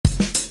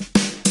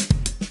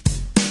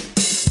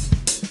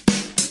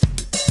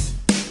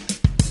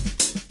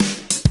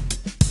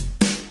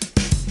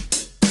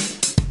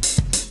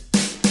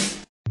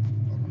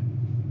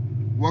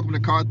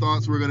car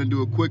thoughts. We're going to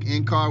do a quick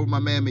in-car with my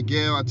man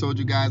Miguel. I told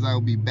you guys I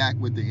will be back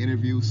with the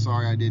interview.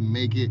 Sorry I didn't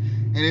make it.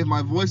 And if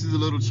my voice is a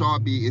little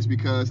choppy, it's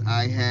because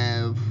I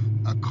have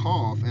a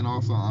cough, and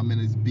also I'm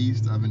in this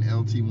beast of an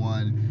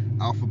LT1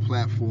 Alpha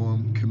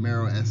Platform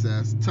Camaro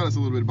SS. Tell us a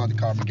little bit about the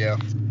car, Miguel.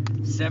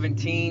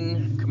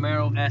 17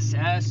 Camaro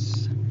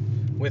SS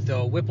with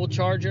a Whipple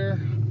charger.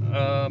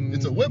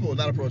 It's a Whipple,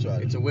 not a Pro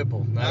Charger. It's a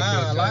Whipple, not a Pro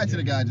Charger. I lied to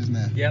the guy just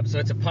now. Yep, so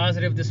it's a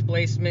positive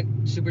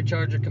displacement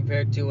supercharger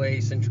compared to a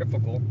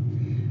centrifugal.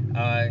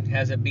 It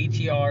has a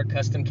BTR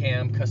custom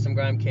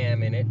grind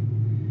cam in it.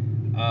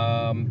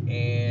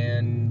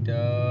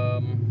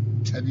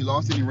 Have you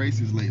lost any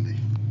races lately?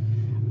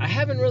 I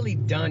haven't really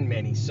done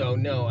many, so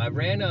no. I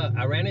ran a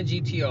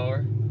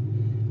GTR.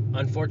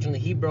 Unfortunately,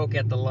 he broke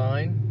at the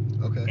line.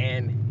 Okay.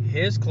 And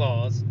his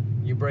clause,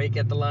 you break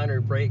at the line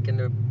or break in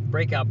the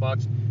breakout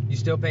box, you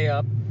still pay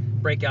up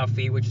breakout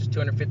fee, which is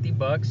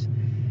 $250.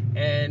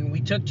 And we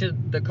took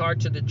the car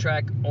to the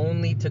track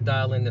only to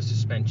dial in the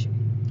suspension.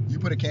 You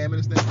put a cam in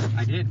this thing?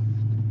 I did.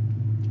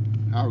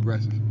 How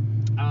aggressive?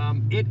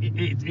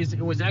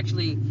 It was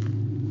actually,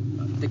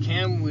 the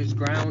cam was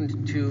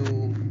ground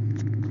to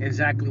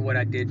exactly what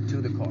I did to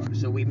the car.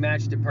 So we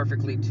matched it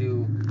perfectly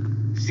to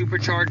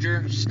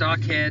supercharger,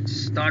 stock head,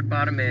 stock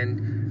bottom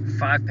end,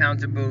 5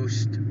 pounds of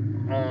boost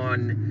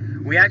on.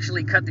 We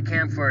actually cut the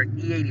cam for an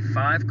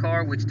E85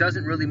 car, which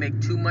doesn't really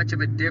make too much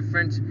of a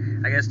difference.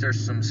 I guess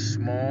there's some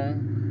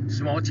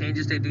small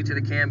changes they do to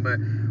the cam, but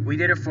we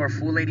did it for a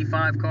full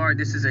 85 car.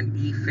 This is an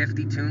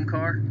E50 tune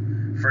car.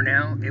 For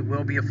now, it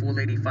will be a full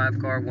 85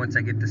 car once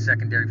I get the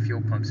secondary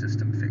fuel pump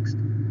system fixed.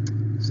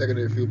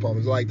 Secondary fuel pump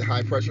is it like the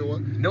high pressure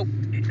one? Nope.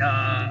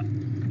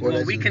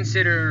 Well, we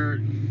consider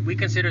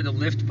the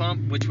lift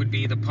pump, which would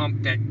be the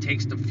pump that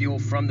takes the fuel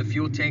from the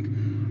fuel tank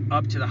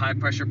up to the high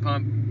pressure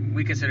pump.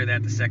 We consider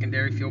that the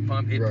secondary fuel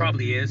pump. It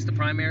probably is the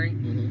primary.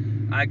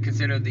 Mm-hmm. I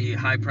consider the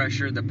high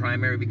pressure the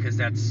primary because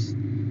that's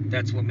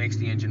what makes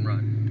the engine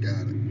run.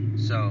 Got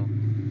it. So,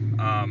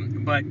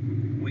 but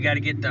we got to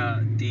get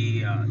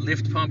the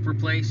lift pump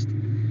replaced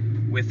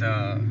with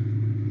a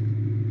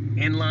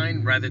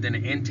inline rather than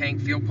an end tank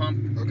fuel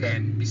pump. Okay.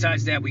 And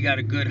besides that, we got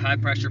a good high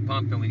pressure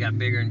pump and we got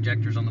bigger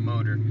injectors on the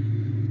motor.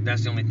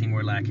 That's the only thing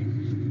we're lacking.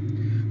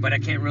 But I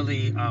can't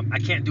really, I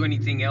can't do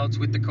anything else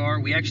with the car.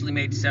 We actually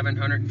made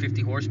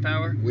 750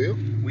 horsepower. Wheel?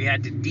 We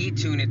had to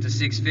detune it to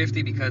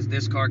 650 because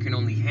this car can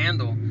only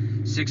handle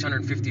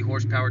 650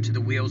 horsepower to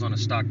the wheels on a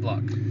stock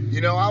block. You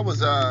know, I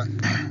was,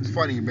 it's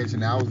funny you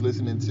mentioned that. I was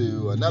listening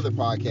to another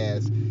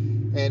podcast,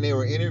 and they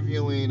were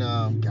interviewing,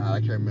 God,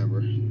 I can't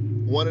remember,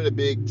 one of the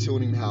big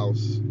tuning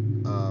house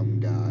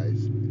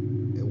guys.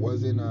 It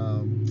wasn't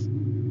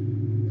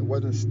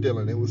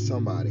Stillen, it was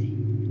somebody.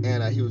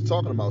 And he was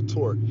talking about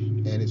torque.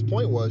 And his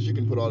point was, you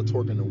can put all the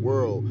torque in the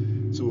world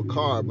to a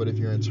car, but if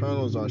your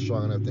internals aren't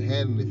strong enough to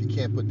handle it, if you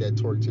can't put that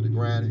torque to the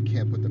ground, you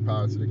can't put the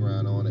power to the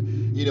ground on it,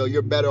 you know,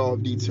 you're better off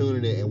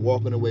detuning it and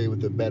walking away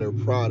with a better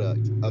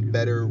product, a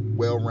better,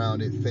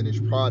 well-rounded,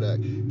 finished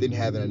product than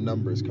having a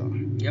numbers car.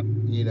 Yep.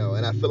 You know,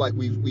 and I feel like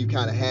we've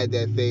kind of had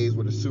that phase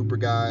with the super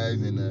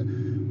guys and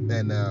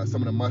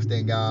some of the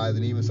Mustang guys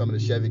and even some of the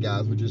Chevy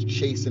guys were just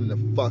chasing the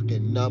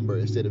fucking number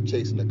instead of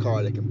chasing the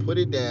car that can put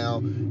it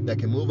down, that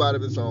can move out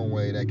of its own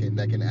way, that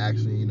can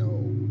actually, you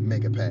know,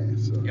 make a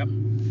pass. So yep.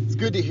 It's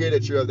good to hear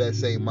that you're of that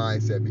same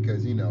mindset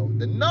because, you know,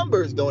 the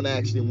numbers don't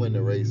actually win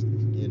the races,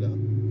 you know?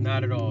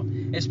 Not at all.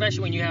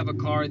 Especially when you have a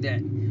car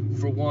that,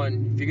 for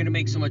one, if you're going to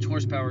make so much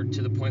horsepower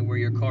to the point where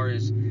your car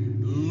is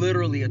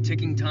literally a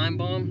ticking time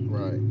bomb,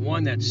 right?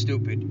 One, that's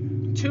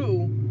stupid.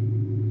 Two,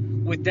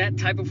 with that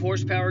type of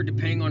horsepower,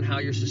 depending on how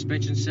your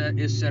suspension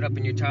is set up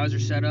and your tires are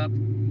set up,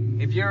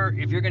 if you're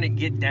going to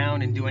get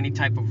down and do any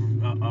type of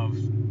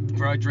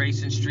grudge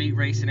racing, street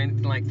racing,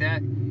 anything like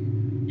that,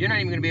 you're not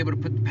even going to be able to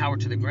put the power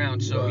to the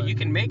ground. So you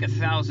can make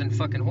 1,000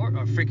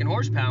 freaking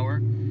horsepower,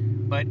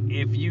 but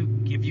if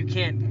you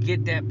can't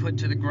get that put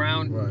to the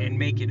ground and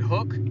make it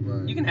hook,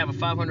 you can have a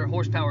 500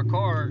 horsepower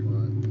car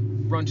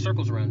run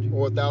circles around you.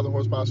 Or 1,000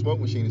 horsepower smoke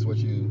machine is what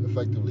you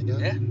effectively got.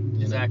 Yeah,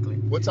 exactly.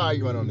 What tire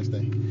you run on this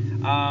thing?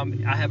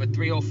 I have a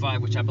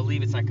 305, which I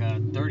believe it's like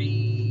a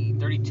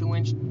 32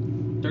 inch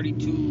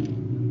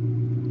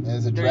and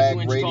it's a drag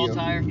radial. Tall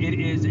tire. It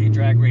is a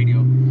drag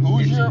radial.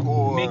 Hoosier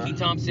or Mickey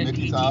Thompson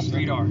Mickey ET Thompson?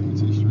 Street R. ET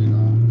Street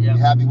R. Yep.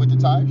 You happy with the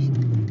tires?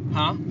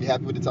 Huh? You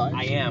happy with the tires?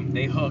 I am.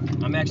 They hook.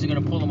 I'm actually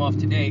going to pull them off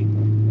today,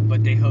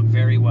 but they hook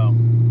very well.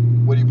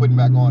 What are you putting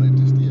back on it?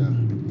 Just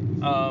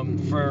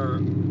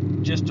for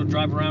just to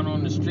drive around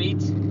on the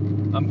streets,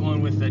 I'm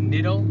going with the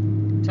Nitto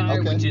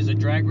tire, which is a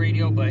drag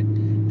radial, but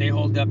they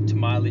hold up to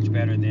mileage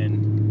better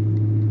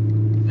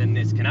than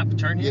this. Can I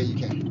turn here? Yeah,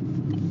 you can.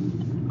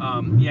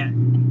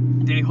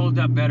 They hold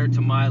up better to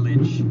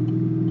mileage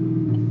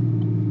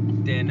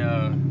than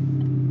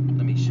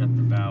let me shut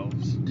the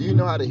valves. Do you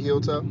know how to heel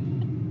toe?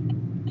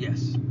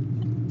 Yes.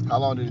 How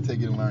long did it take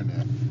you to learn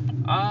that?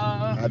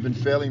 I've been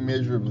failing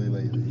miserably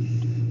lately.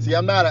 See,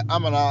 I'm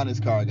an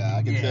honest car guy.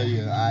 I can tell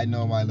you, I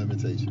know my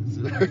limitations.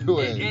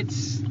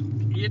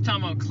 You're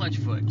talking about clutch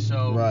foot,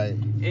 so right.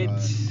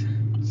 It's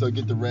so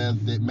get the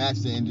revs that match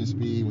the engine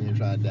speed when you're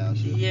trying to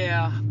downshift.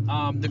 Yeah,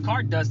 the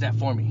car does that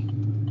for me.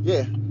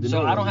 Yeah.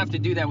 So I don't have to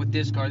do that with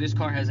this car. This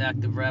car has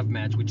active rev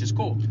match, which is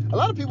cool. A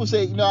lot of people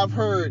say, I've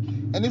heard,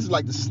 and this is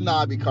like the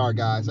snobby car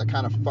guys, I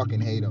kind of fucking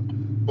hate them,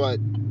 but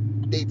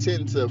they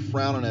tend to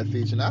frown on that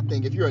feature. And I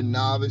think if you're a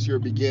novice, you're a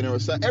beginner, or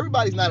something,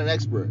 everybody's not an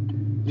expert.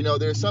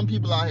 There's some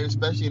people out here,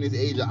 especially in this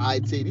age of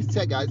IT, these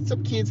tech guys,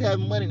 some kids have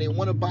money, they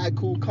want to buy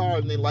cool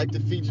cars, and they like the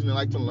features, and they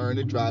like to learn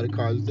to drive the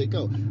cars as they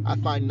go. I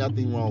find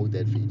nothing wrong with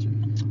that feature.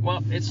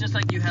 Well, it's just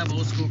like you have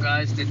old school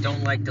guys that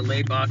don't like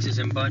delay boxes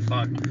and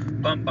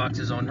bump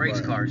boxes on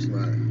race cars.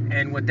 Right.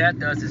 And what that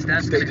does is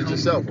that's going to help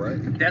yourself, right?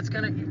 That's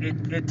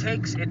it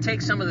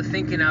takes some of the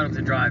thinking out of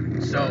the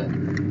driving. So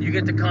you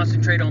get to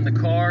concentrate on the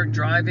car,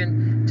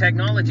 driving.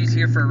 Technology's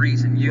here for a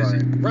reason. Use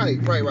it. Right.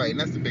 And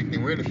that's the big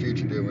thing. We're in the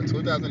future, dude. In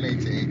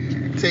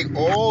 2018, take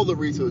all the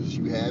resources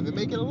you have and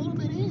make it a little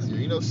bit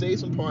easier. Save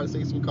some parts,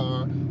 save some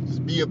car.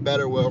 Just be a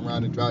better,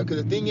 well-rounded driver.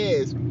 Because the thing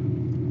is,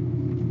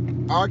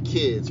 our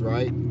kids,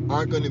 right,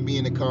 aren't going to be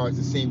in the cars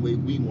the same way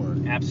we were.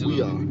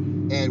 Absolutely. We are.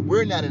 And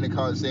we're not in the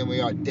cars the same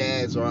way our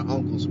dads or our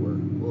uncles were.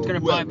 It's going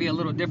to probably be a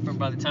little different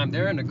by the time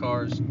they're in the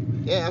cars.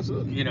 Yeah,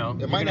 absolutely. You're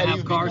going to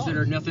have cars that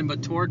are nothing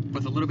but torque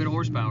with a little bit of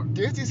horsepower.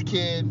 There's this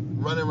kid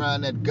running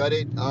around that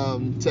gutted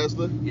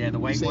Tesla. Yeah, the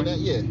white one. That?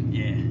 Yeah.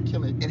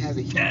 Killing it. It has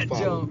a huge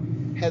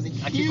following. I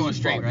keep going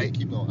straight, following. right? Yeah,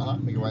 keep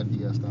going. Make it right at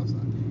the stop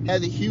sign.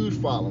 Has a huge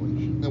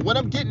following. And what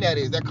I'm getting at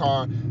is that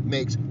car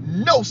makes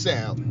no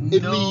sound.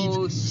 It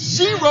leaves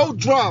zero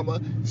drama,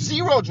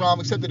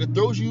 except that it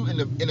throws you in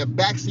the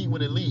back seat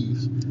when it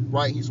leaves.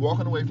 Right? He's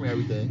walking away from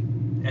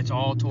everything. It's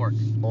all torque.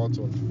 All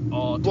torque.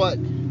 But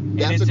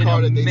that's a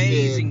car that they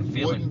said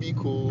feeling. wouldn't be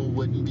cool,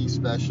 wouldn't be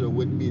special,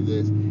 wouldn't be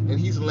this. And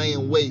he's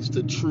laying waste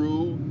to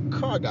true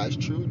car guys,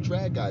 true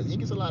drag guys. He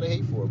gets a lot of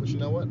hate for it, but you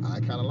know what?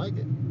 I kind of like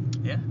it.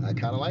 Yeah. I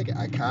kind of like it.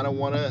 I kind of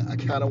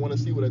wanna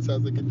see what a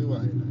Tesla can do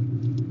out here.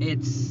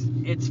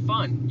 It's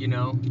fun, You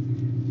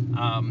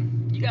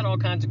got all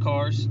kinds of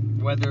cars,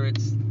 whether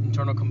it's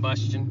internal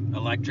combustion,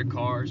 electric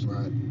cars.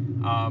 Right.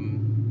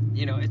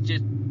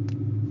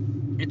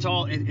 It's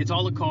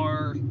all a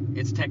car.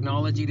 It's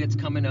technology that's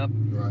coming up.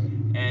 Right.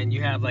 And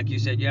you have, like you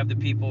said, you have the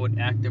people with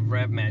active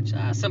rev match.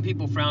 Some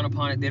people frown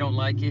upon it. They don't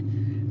like it.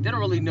 They don't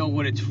really know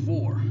what it's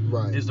for.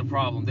 Right. Is the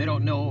problem. They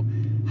don't know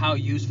how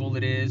useful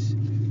it is.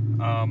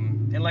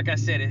 And like I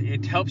said,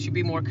 it helps you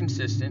be more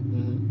consistent.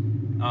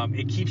 Mm-hmm.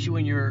 It keeps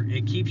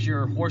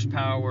your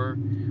horsepower,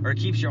 or it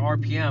keeps your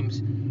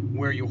RPMs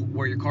where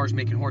your car's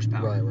making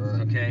horsepower.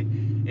 Right. Okay.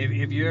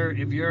 If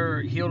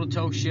you're heel to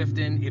toe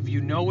shifting, if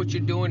you know what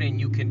you're doing and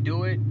you can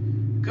do it,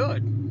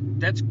 good.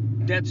 That's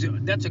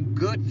a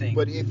good thing.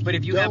 But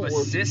if you have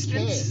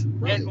assistance,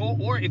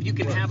 or if you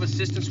can have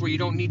assistance where you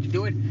don't need to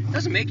do it,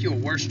 doesn't make you a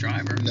worse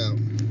driver. No.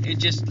 It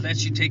just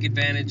lets you take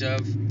advantage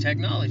of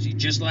technology,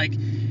 just like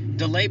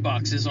delay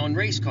boxes on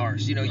race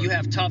cars. You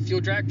have top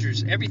fuel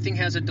tractors. Everything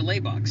has a delay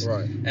box.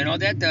 Right. And all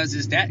that does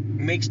is that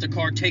makes the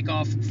car take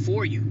off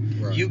for you.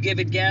 Right. You give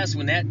it gas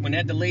when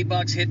that delay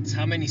box hits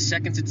how many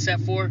seconds it's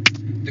set for,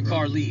 the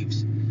car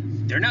leaves.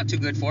 They're not too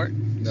good for it.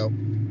 No.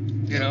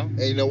 And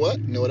you know what?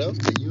 You know what else?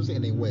 They use it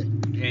and they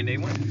win.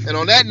 And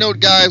on that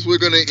note, guys, we're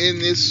going to end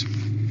this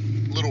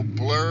little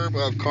blurb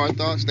of Car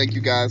Thoughts. Thank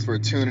you guys for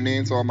tuning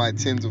in to all my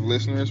tens of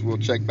listeners. We'll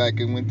check back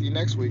in with you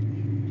next week.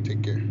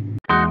 Take care.